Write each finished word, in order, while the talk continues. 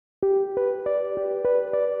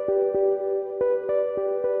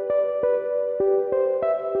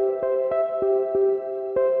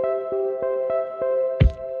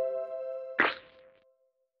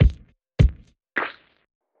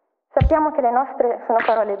Sappiamo che le nostre sono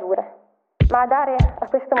parole dure, ma dare a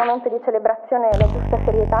questo momento di celebrazione la giusta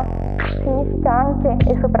serietà significa anche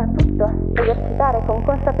e soprattutto esercitare con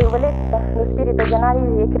consapevolezza lo spirito di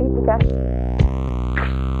analisi e critica.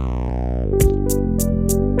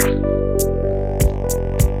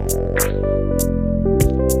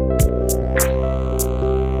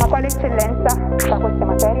 Ma quale eccellenza tra queste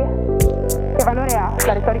materie? Che valore ha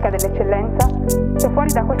la retorica dell'eccellenza se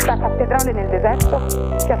fuori da questa cattedrale nel deserto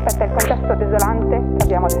ci aspetta il contesto desolante che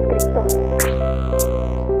abbiamo descritto?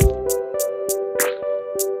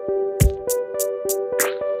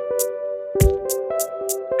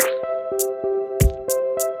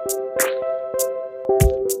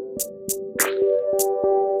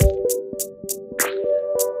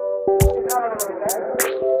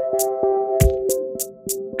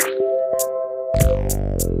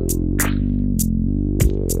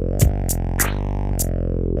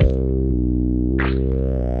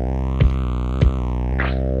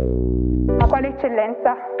 Ma quale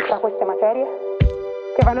eccellenza tra queste materie?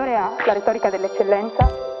 Che valore ha la retorica dell'eccellenza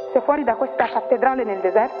se fuori da questa cattedrale nel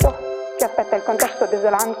deserto ci aspetta il contesto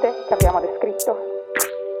desolante che abbiamo descritto?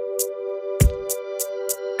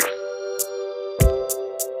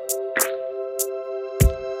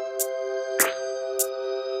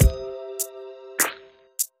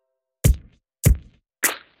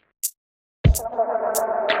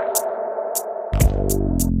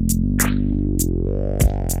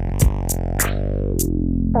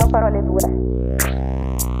 Sono parole dure.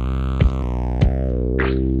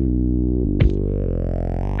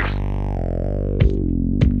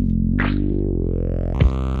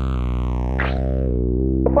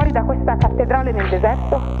 Fuori da questa cattedrale nel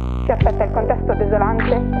deserto ci aspetta il contesto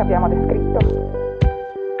desolante che abbiamo descritto.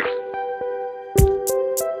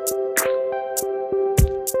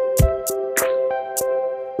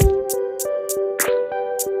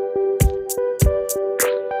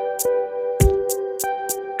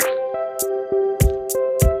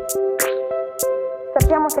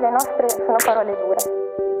 Sappiamo che le nostre sono parole dure,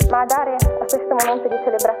 ma dare a questo momento di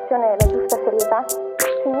celebrazione la giusta serietà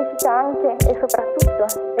significa anche e soprattutto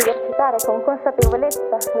esercitare con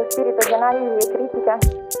consapevolezza lo spirito di analisi e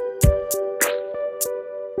critica.